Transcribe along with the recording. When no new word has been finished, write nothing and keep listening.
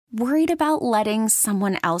Worried about letting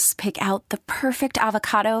someone else pick out the perfect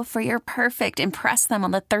avocado for your perfect impress them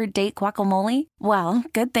on the third date guacamole? Well,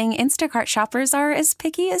 good thing Instacart shoppers are as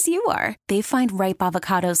picky as you are. They find ripe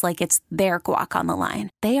avocados like it's their guac on the line.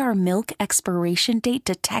 They are milk expiration date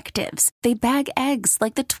detectives. They bag eggs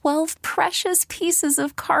like the 12 precious pieces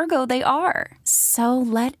of cargo they are. So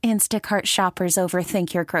let Instacart shoppers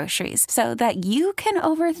overthink your groceries so that you can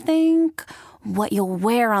overthink what you'll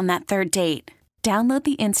wear on that third date. Download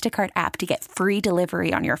the Instacart app to get free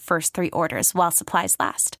delivery on your first 3 orders while supplies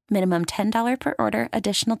last. Minimum $10 per order.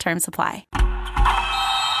 Additional terms apply.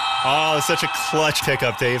 Oh, such a clutch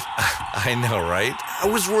pickup, Dave. I know, right? I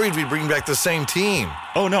was worried we'd bring back the same team.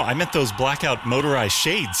 Oh, no, I meant those blackout motorized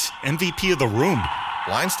shades. MVP of the room.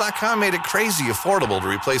 Blinds.com made it crazy affordable to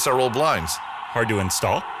replace our old blinds. Hard to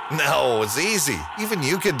install? No, it's easy. Even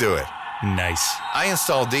you could do it. Nice. I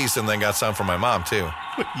installed these and then got some for my mom, too.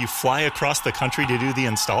 What, you fly across the country to do the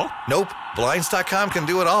install? Nope. Blinds.com can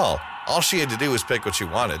do it all. All she had to do was pick what she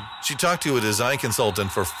wanted. She talked to a design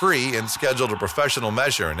consultant for free and scheduled a professional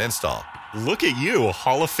measure and install. Look at you, a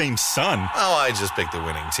Hall of Fame son. Oh, I just picked the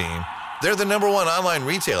winning team. They're the #1 online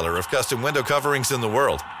retailer of custom window coverings in the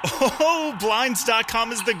world. Oh,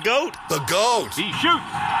 Blinds.com is the GOAT. The GOAT! He shoots.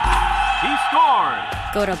 He scores.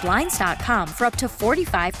 Go to Blinds.com for up to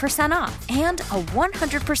 45% off and a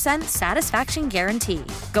 100% satisfaction guarantee.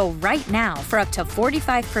 Go right now for up to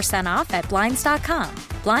 45% off at Blinds.com.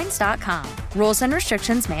 Blinds.com. Rules and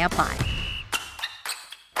restrictions may apply.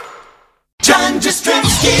 John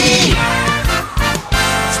Jastrzemski.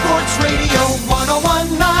 Sports Radio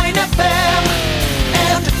 101.9 FM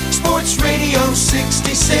and Sports Radio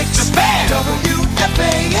 66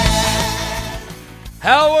 WFAN.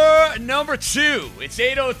 Hour number 2. It's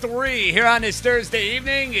 8:03 here on this Thursday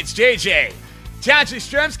evening. It's JJ. John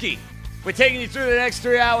Jastrzemski. We're taking you through the next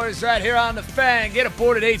 3 hours right here on the Fan. Get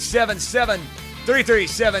aboard at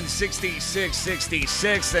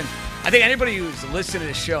 877-337-6666. And I think anybody who's listening to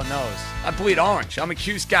this show knows I bleed orange. I'm a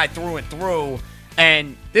Cuse guy through and through.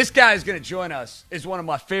 And this guy is going to join us is one of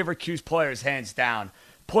my favorite Cuse players, hands down.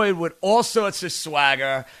 Played with all sorts of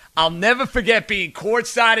swagger. I'll never forget being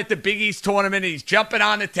courtside at the Big East tournament. He's jumping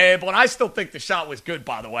on the table, and I still think the shot was good,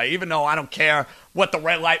 by the way, even though I don't care what the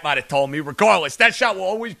red light might have told me. Regardless, that shot will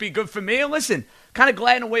always be good for me. And listen, kind of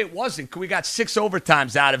glad in a way it wasn't because we got 6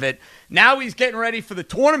 overtimes out of it. Now he's getting ready for the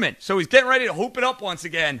tournament, so he's getting ready to hoop it up once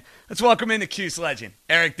again. Let's welcome in the Cuse legend,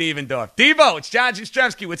 Eric Devendorf. Devo, it's John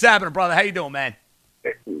Jastrzemski. What's happening, brother? How you doing, man?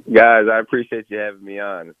 Guys, I appreciate you having me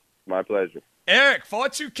on. It's my pleasure. Eric, far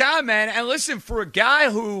too kind, man. And listen, for a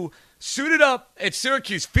guy who suited up at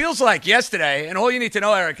Syracuse, feels like yesterday, and all you need to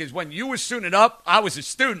know, Eric, is when you were suiting up, I was a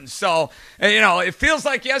student. So, it feels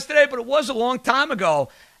like yesterday, but it was a long time ago.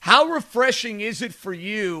 How refreshing is it for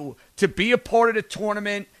you to be a part of the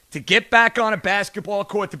tournament, to get back on a basketball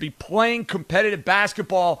court, to be playing competitive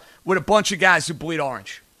basketball with a bunch of guys who bleed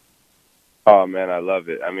orange? Oh, man, I love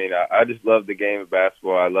it. I mean, I just love the game of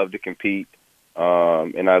basketball. I love to compete.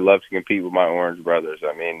 And I love to compete with my Orange brothers.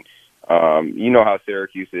 I mean, you know how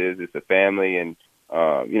Syracuse is. It's a family, and,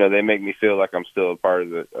 they make me feel like I'm still a part of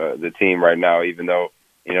the team right now, even though,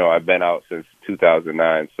 I've been out since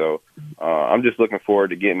 2009. So I'm just looking forward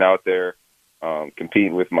to getting out there,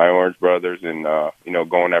 competing with my Orange brothers and,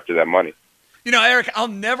 going after that money. Eric, I'll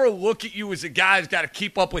never look at you as a guy who's got to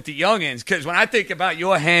keep up with the youngins because when I think about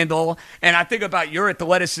your handle and I think about your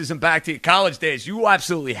athleticism back to your college days, you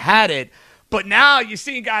absolutely had it. But now you're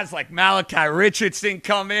seeing guys like Malachi Richardson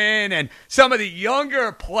come in and some of the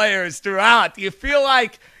younger players throughout. Do you feel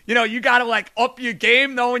like, you got to, up your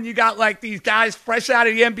game knowing you got, these guys fresh out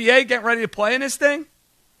of the NBA getting ready to play in this thing?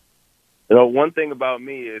 One thing about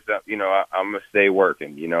me is that, I'm going to stay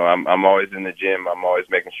working. I'm always in the gym. I'm always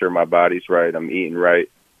making sure my body's right. I'm eating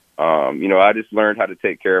right. I just learned how to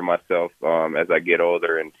take care of myself as I get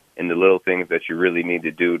older and the little things that you really need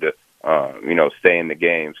to do to, stay in the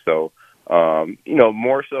game. So,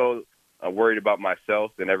 more so worried about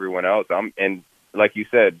myself than everyone else. And like you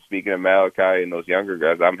said, speaking of Malachi and those younger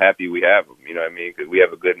guys, I'm happy we have them, because we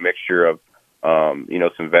have a good mixture of,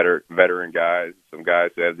 some veteran guys, some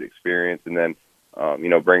guys who have the experience, and then,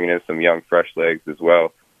 bringing in some young, fresh legs as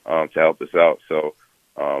well to help us out. So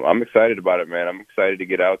I'm excited about it, man. I'm excited to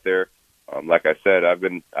get out there. Like I said, I've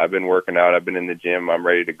been working out. I've been in the gym. I'm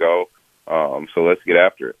ready to go. So let's get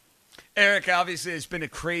after it. Eric, obviously, it's been the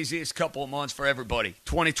craziest couple of months for everybody.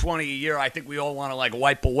 2020 a year I think we all want to,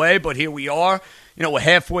 wipe away, but here we are. We're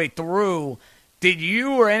halfway through. Did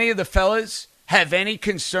you or any of the fellas have any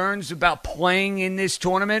concerns about playing in this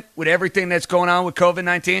tournament with everything that's going on with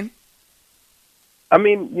COVID-19? I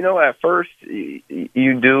mean, at first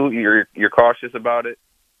you do. You're cautious about it.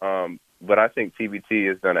 But I think TBT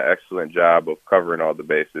has done an excellent job of covering all the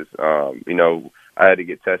bases. I had to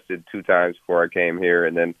get tested 2 times before I came here,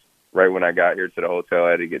 and then right when I got here to the hotel,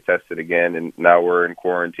 I had to get tested again, and now we're in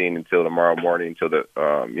quarantine until tomorrow morning until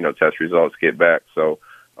the test results get back. So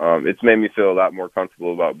it's made me feel a lot more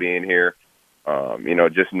comfortable about being here.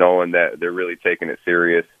 Just knowing that they're really taking it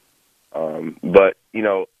serious. But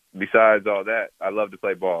besides all that, I love to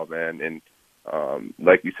play ball, man. And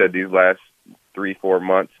like you said, these last 3-4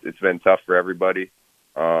 months, it's been tough for everybody.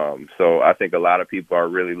 So I think a lot of people are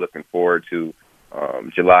really looking forward to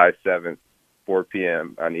July 7th, 4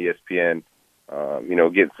 p.m. on ESPN,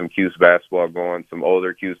 getting some Cuse basketball going, some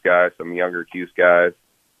older Cuse guys, some younger Cuse guys.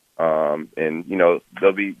 And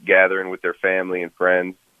they'll be gathering with their family and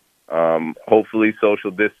friends, hopefully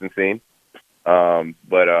social distancing.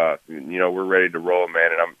 But we're ready to roll,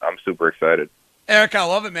 man, and I'm super excited. Eric, I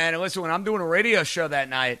love it, man. And listen, when I'm doing a radio show that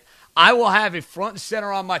night, I will have it front and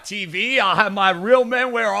center on my TV. I'll have my Real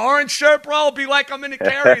Men Wear Orange shirt, bro. It'll be like I'm in the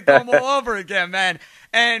Carrier Dome all over again, man.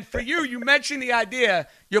 And for you mentioned the idea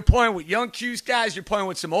you're playing with young Cuse guys, you're playing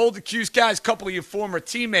with some older Cuse guys, a couple of your former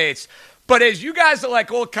teammates. But as you guys are,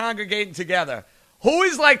 all congregating together, who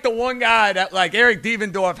is, the one guy that, Eric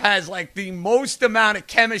Devendorf has, the most amount of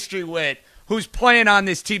chemistry with who's playing on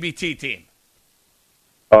this TBT team?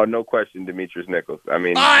 Oh, no question, Demetrius Nichols. I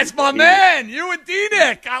mean, it's my man. You and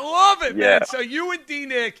D-Nick. I love it, yeah. man. So you and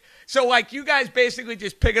D-Nick. So, you guys basically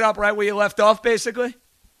just pick it up right where you left off, basically?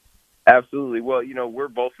 Absolutely. Well, we're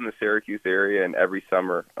both in the Syracuse area, and every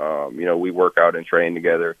summer, we work out and train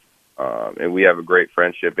together, and we have a great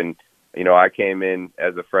friendship. And, I came in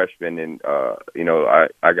as a freshman, and,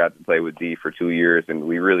 I got to play with D for 2 years, and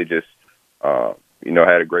we really just,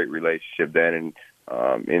 had a great relationship then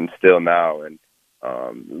and still now. And,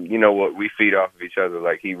 what we feed off of each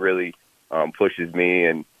other. He really pushes me,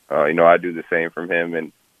 and I do the same from him.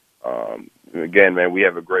 And again, man, we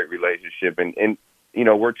have a great relationship. And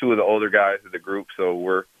we're 2 of the older guys of the group, so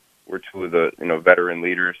we're 2 of the veteran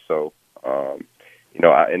leaders. So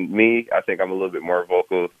I think I'm a little bit more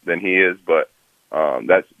vocal than he is, but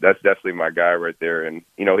that's definitely my guy right there. And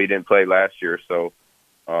he didn't play last year, so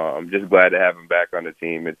I'm just glad to have him back on the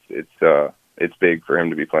team. It's big for him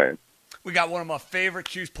to be playing. We got one of my favorite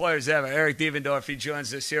Cuse players ever, Eric Devendorf. He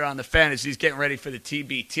joins us here on the Fan as he's getting ready for the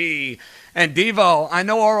TBT. And Devo, I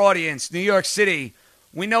know our audience, New York City,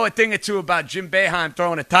 we know a thing or two about Jim Boeheim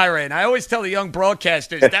throwing a tirade. And I always tell the young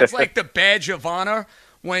broadcasters, that's like the badge of honor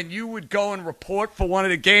when you would go and report for one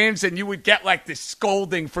of the games and you would get this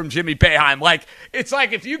scolding from Jimmy Boeheim. It's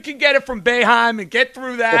like if you can get it from Boeheim and get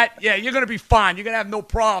through that, yeah, you're going to be fine. You're going to have no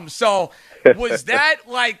problem. So was that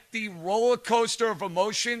the roller coaster of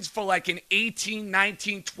emotions for an 18,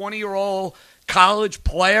 19, 20-year-old college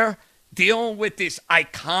player dealing with this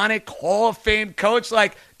iconic Hall of Fame coach?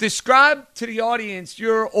 Describe to the audience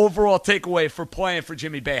your overall takeaway for playing for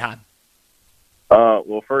Jimmy Boeheim.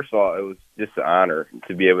 Well, first of all, it was just an honor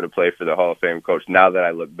to be able to play for the Hall of Fame coach. Now that I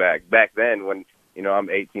look back then when, I'm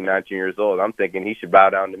 18, 19 years old, I'm thinking he should bow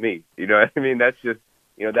down to me. You know what I mean? That's just,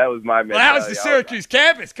 that was my mentality. Well, that was the Syracuse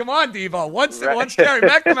campus. Come on, Devo. Once Terry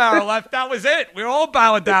McNamara left, that was it. We were all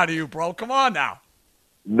bowing down to you, bro. Come on now.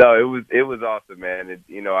 No, it was awesome, man.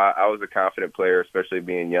 I was a confident player, especially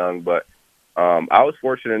being young, but I was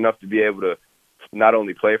fortunate enough to be able to not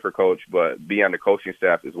only play for Coach, but be on the coaching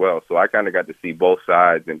staff as well. So I kind of got to see both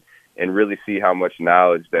sides and really see how much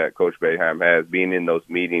knowledge that Coach Boeheim has, being in those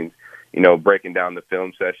meetings, breaking down the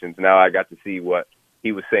film sessions. Now I got to see what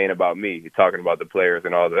he was saying about me, talking about the players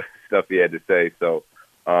and all the stuff he had to say. So,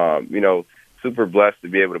 super blessed to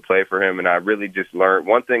be able to play for him. And I really just learned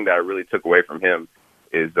one thing that I really took away from him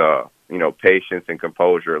is, patience and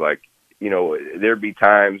composure. There'd be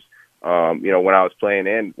times, when I was playing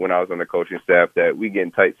and when I was on the coaching staff that we get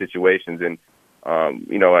in tight situations. And,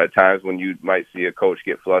 at times when you might see a coach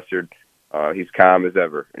get flustered, he's calm as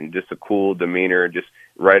ever and just a cool demeanor, just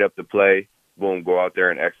right up the play, boom, go out there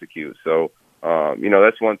and execute. So,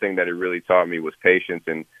 that's one thing that it really taught me was patience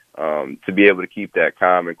and to be able to keep that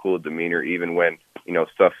calm and cool demeanor even when,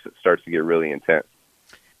 stuff starts to get really intense.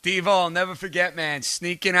 Devo, I'll never forget, man,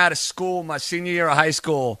 sneaking out of school my senior year of high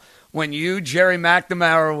school when you, Jerry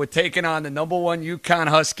McNamara, were taking on the #1 UConn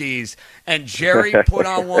Huskies, and Jerry put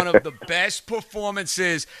on one of the best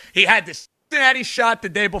performances. He had the Cincinnati shot the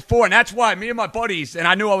day before, and that's why me and my buddies, and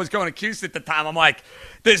I knew I was going to Cuse at the time, I'm like,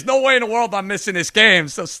 there's no way in the world I'm missing this game.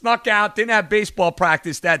 So snuck out, didn't have baseball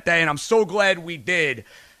practice that day, and I'm so glad we did.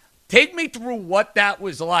 Take me through what that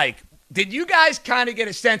was like. Did you guys kind of get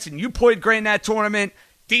a sense, and you played great in that tournament,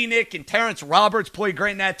 D-Nick and Terrence Roberts played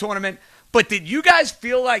great in that tournament, but did you guys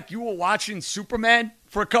feel like you were watching Superman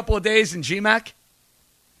for a couple of days in GMAC?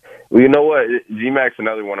 Well, you know what? G-Mac's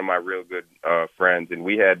another one of my real good friends, and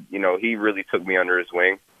we had, he really took me under his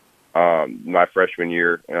wing my freshman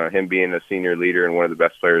year. Him being a senior leader and one of the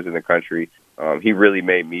best players in the country, he really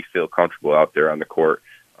made me feel comfortable out there on the court.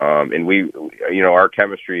 And we, our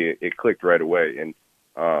chemistry, it clicked right away.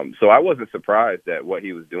 And so I wasn't surprised at what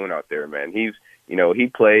he was doing out there, man. He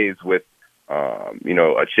plays with,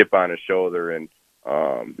 a chip on his shoulder and,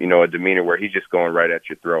 a demeanor where he's just going right at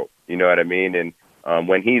your throat. You know what I mean? And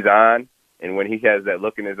when he's on and when he has that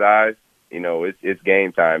look in his eyes, it's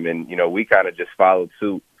game time. And, we kind of just followed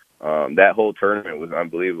suit. That whole tournament was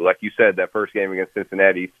unbelievable. Like you said, that first game against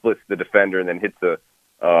Cincinnati, he splits the defender and then hits a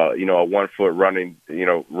 1 foot running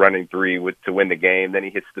three to win the game. Then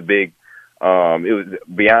he hits the big, it was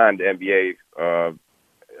beyond NBA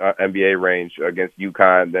range against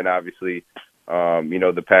UConn. Then obviously,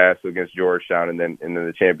 the pass against Georgetown and then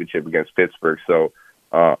the championship against Pittsburgh. So,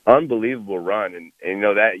 unbelievable run. And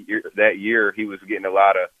that year he was getting a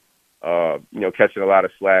lot of, catching a lot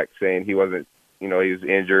of slack saying he wasn't, he was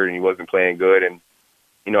injured and he wasn't playing good. And,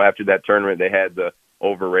 after that tournament, they had the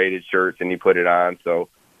overrated shirts and he put it on. So,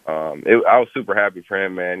 I was super happy for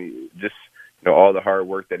him, man. Just, all the hard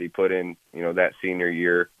work that he put in, that senior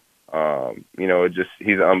year,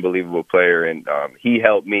 he's an unbelievable player. And, he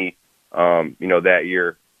helped me, that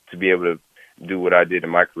year to be able to do what I did in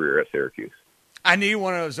my career at Syracuse. I need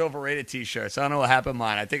one of those overrated T-shirts. I don't know what happened to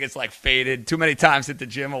mine. I think it's like faded too many times at the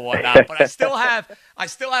gym or whatnot. But I still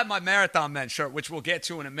have my Marathon Men shirt, which we'll get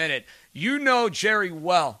to in a minute. You know Jerry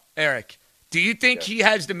well, Eric. Do you think he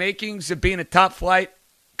has the makings of being a top flight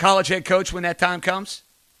college head coach when that time comes?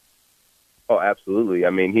 Oh, absolutely. I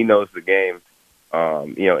mean, he knows the game,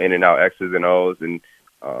 in and out, X's and O's. And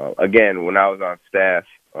again, when I was on staff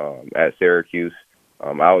at Syracuse,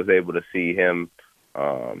 I was able to see him,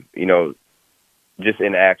 just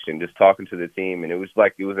in action, just talking to the team, and it was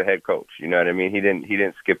like he was a head coach. You know what I mean? He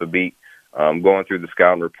didn't skip a beat. Going through the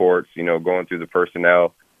scouting reports, going through the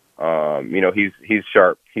personnel. He's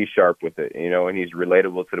sharp. He's sharp with it. And he's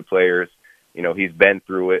relatable to the players. He's been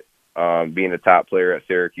through it, being a top player at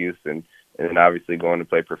Syracuse, and then obviously going to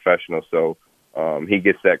play professional. So he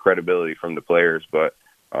gets that credibility from the players. But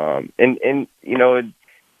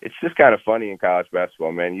it's just kind of funny in college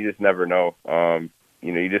basketball, man. You just never know.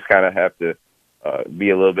 You just kind of have to be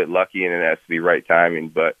a little bit lucky, and it has to be right timing.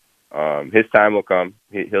 But his time will come.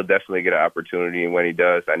 He'll definitely get an opportunity, and when he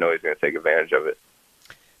does, I know he's going to take advantage of it.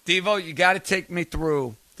 Devo, you got to take me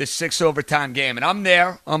through this 6 overtime game. And I'm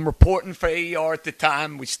there. I'm reporting for AER at the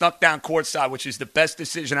time. We snuck down courtside, which is the best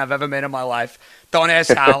decision I've ever made in my life. Don't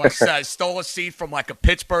ask how. I stole a seat from like a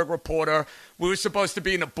Pittsburgh reporter. We were supposed to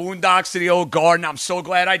be in the boondocks of the old Garden. I'm so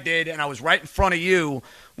glad I did. And I was right in front of you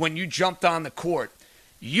when you jumped on the court.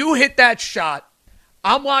 You hit that shot.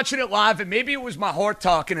 I'm watching it live, and maybe it was my heart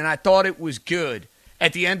talking, and I thought it was good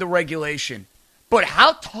at the end of regulation. But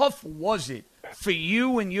how tough was it for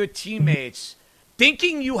you and your teammates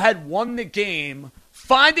thinking you had won the game,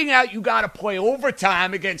 finding out you got to play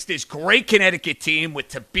overtime against this great Connecticut team with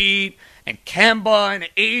Thabit and Kemba and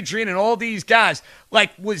Adrian and all these guys?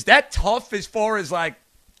 Like, was that tough as far as, like,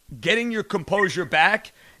 getting your composure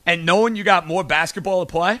back and knowing you got more basketball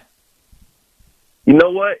to play? You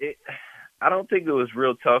know what? I don't think it was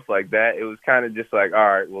real tough like that. It was kind of just like, all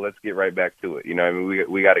right, well, let's get right back to it.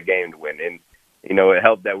 We got a game to win. And, it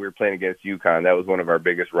helped that we were playing against UConn. That was one of our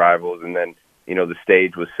biggest rivals. And then, the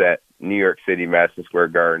stage was set. New York City, Madison Square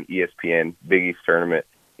Garden, ESPN, Big East tournament.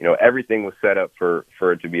 Everything was set up for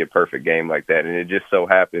it to be a perfect game like that. And it just so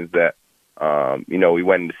happens that, we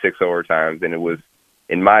went into 6 overtimes, and it was,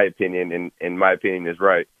 in my opinion, and my opinion is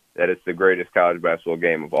right, that it's the greatest college basketball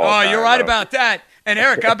game of all time. Oh, you're right about that. And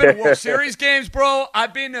Eric, I've been to World Series games, bro.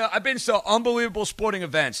 I've been to unbelievable sporting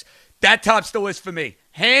events. That tops the list for me.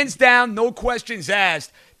 Hands down, no questions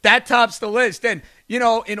asked. That tops the list. And, in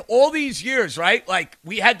all these years, right, like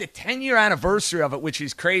we had the 10-year anniversary of it, which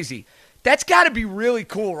is crazy. That's got to be really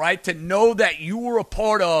cool, right, to know that you were a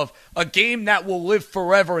part of a game that will live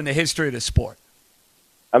forever in the history of the sport.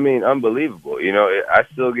 I mean, unbelievable. I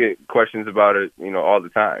still get questions about it, all the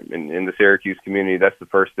time. In the Syracuse community, that's the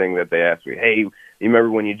first thing that they ask me. Hey, you remember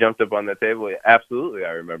when you jumped up on the table? Absolutely,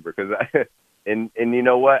 I remember. And you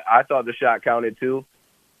know what? I thought the shot counted too.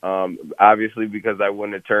 Obviously, because I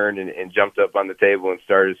wouldn't have turned and jumped up on the table and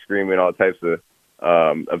started screaming all types of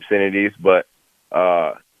obscenities. But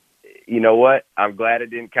you know what? I'm glad it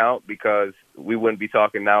didn't count because we wouldn't be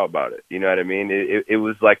talking now about it. You know what I mean? It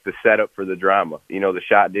was like the setup for the drama. The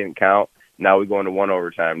shot didn't count. Now we go into 1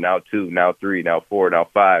 overtime, now 2, now 3, now 4, now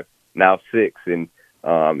 5, now 6. And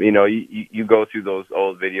You go through those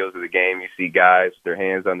old videos of the game, you see guys with their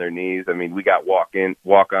hands on their knees. I mean, we got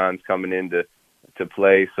walk-ons coming in to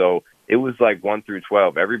play. So it was like 1 through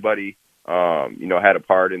 12. Everybody, had a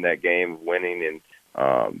part in that game of winning.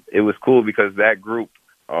 And it was cool because that group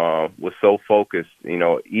was so focused.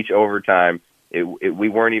 Each overtime, we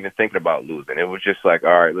weren't even thinking about losing. It was just like,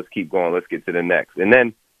 all right, let's keep going. Let's get to the next. And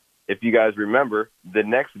then, if you guys remember, the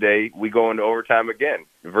next day we go into overtime again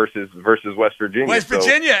versus West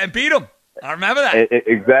Virginia. And beat them. I remember that.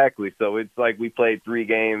 Exactly. So it's like we played 3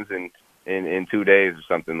 games in 2 days or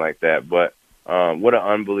something like that. But what an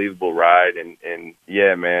unbelievable ride. And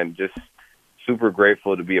yeah, man, just super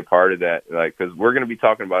grateful to be a part of that. Like, because we're going to be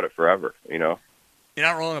talking about it forever, You're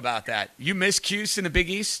not wrong about that. You miss Cuse in the Big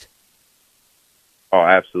East? Oh,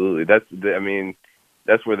 absolutely. That's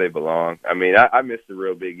where they belong. I mean, I miss the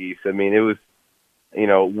real Big East. I mean, it was,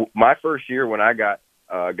 my first year when I got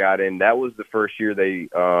in, that was the first year they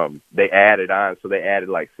added on. So they added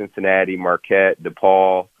like Cincinnati, Marquette,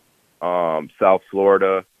 DePaul, South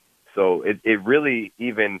Florida. So it really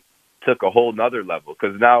even took a whole nother level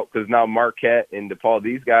because now Marquette and DePaul,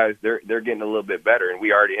 these guys, they're getting a little bit better. And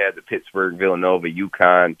we already had the Pittsburgh, Villanova,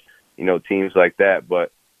 UConn, teams like that.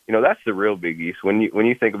 But that's the real Big East. When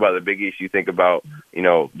you think about the Big East, you think about,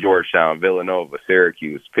 Georgetown, Villanova,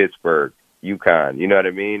 Syracuse, Pittsburgh, UConn, you know what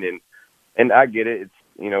I mean? And I get it. It's,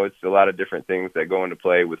 it's a lot of different things that go into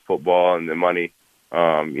play with football and the money,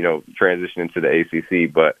 transitioning to the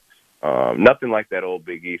ACC, but nothing like that old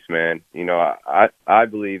Big East, man. I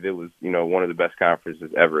believe it was, one of the best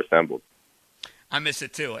conferences ever assembled. I miss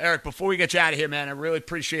it too. Eric, before we get you out of here, man, I really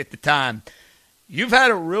appreciate the time. You've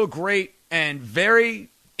had a real great and very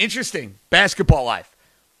interesting basketball life.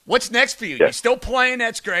 What's next for you? Yeah. You're still playing.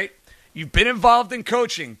 That's great. You've been involved in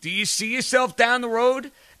coaching. Do you see yourself down the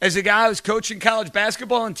road as a guy who's coaching college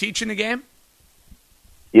basketball and teaching the game?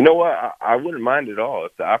 You know what? I wouldn't mind at all.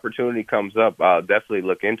 If the opportunity comes up, I'll definitely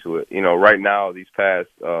look into it. Right now, these past,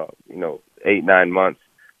 8-9 months,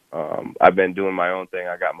 I've been doing my own thing.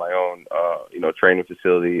 I got my own, training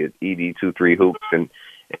facility at ED23 Hoops, and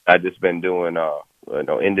I've just been doing,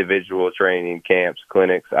 individual training camps,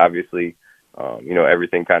 clinics. Obviously,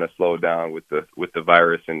 everything kind of slowed down with the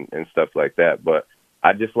virus and stuff like that. But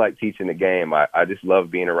I just like teaching the game. I just love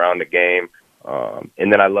being around the game,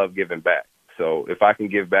 and then I love giving back. So if I can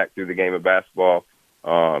give back through the game of basketball,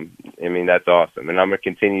 that's awesome. And I'm going to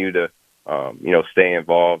continue to, stay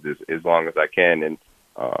involved as long as I can. And,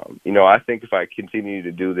 I think if I continue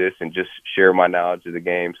to do this and just share my knowledge of the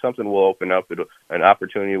game, something will open up. An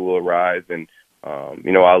opportunity will arise, and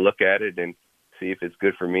I'll look at it and see if it's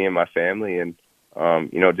good for me and my family, and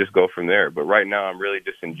just go from there. But right now, I'm really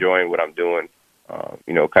just enjoying what I'm doing.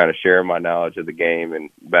 Kind of sharing my knowledge of the game and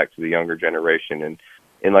back to the younger generation.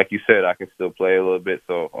 And like you said, I can still play a little bit.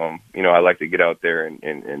 So, I like to get out there and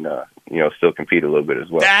still compete a little bit as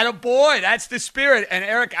well. Atta boy, that's the spirit. And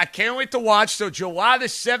Eric, I can't wait to watch. So July the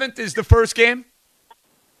 7th is the first game?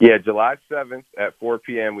 Yeah, July 7th at 4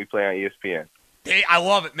 p.m. we play on ESPN. Hey, I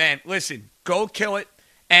love it, man. Listen, go kill it.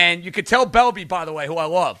 And you can tell Belby, by the way, who I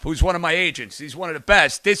love, who's one of my agents. He's one of the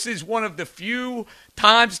best. This is one of the few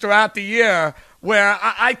times throughout the year where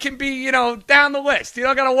I can be, down the list. You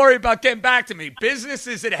don't got to worry about getting back to me. Business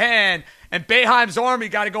is at hand, and Boeheim's Army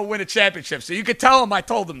got to go win a championship. So you can tell him I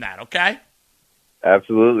told him that, okay?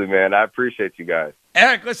 Absolutely, man. I appreciate you guys.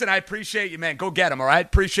 Eric, listen, I appreciate you, man. Go get him, all right?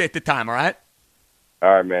 Appreciate the time, all right?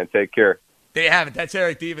 All right, man. Take care. There you have it. That's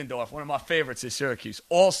Eric Devendorf, one of my favorites at Syracuse.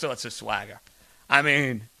 All sorts of swagger. I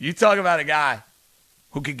mean, you talk about a guy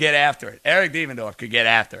who could get after it. Eric Devendorf could get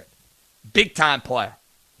after it. Big-time player.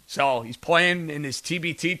 So he's playing in this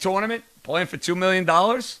TBT tournament, playing for $2 million.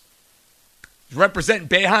 He's representing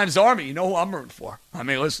Boeheim's Army. You know who I'm rooting for. I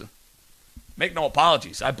mean, listen, make no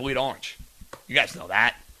apologies. I bleed orange. You guys know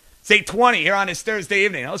that. It's 8:20 here on this Thursday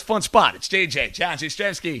evening. That was a fun spot. It's JJ, John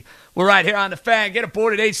Jastrzemski. We're right here on The Fan. Get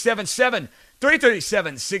aboard at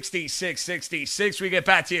 877-337-6666. We get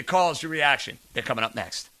back to your calls, your reaction. They're coming up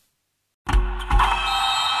next.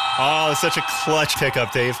 Oh, it's such a clutch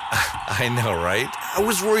pickup, Dave. I know, right? I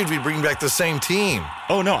was worried we'd bring back the same team.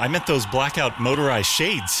 Oh, no, I meant those blackout motorized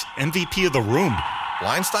shades. MVP of the room.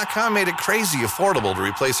 Blinds.com made it crazy affordable to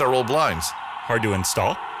replace our old blinds. Hard to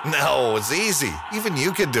install? No, it's easy. Even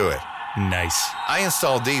you could do it. Nice. I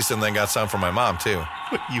installed these and then got some for my mom, too.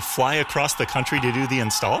 What, you fly across the country to do the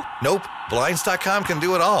install? Nope. Blinds.com can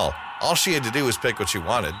do it all. All she had to do was pick what she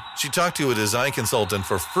wanted. She talked to a design consultant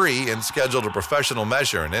for free and scheduled a professional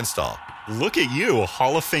measure and install. Look at you,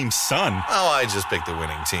 Hall of Fame son. Oh, I just picked the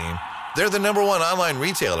winning team. They're the #1 online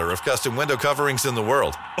retailer of custom window coverings in the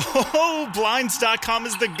world. Oh, Blinds.com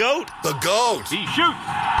is the GOAT. The GOAT! He shoots.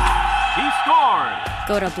 He scores.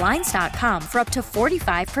 Go to Blinds.com for up to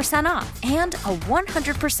 45% off and a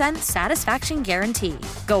 100% satisfaction guarantee.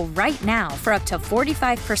 Go right now for up to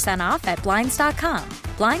 45% off at Blinds.com.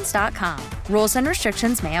 Blinds.com. Rules and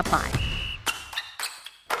restrictions may apply.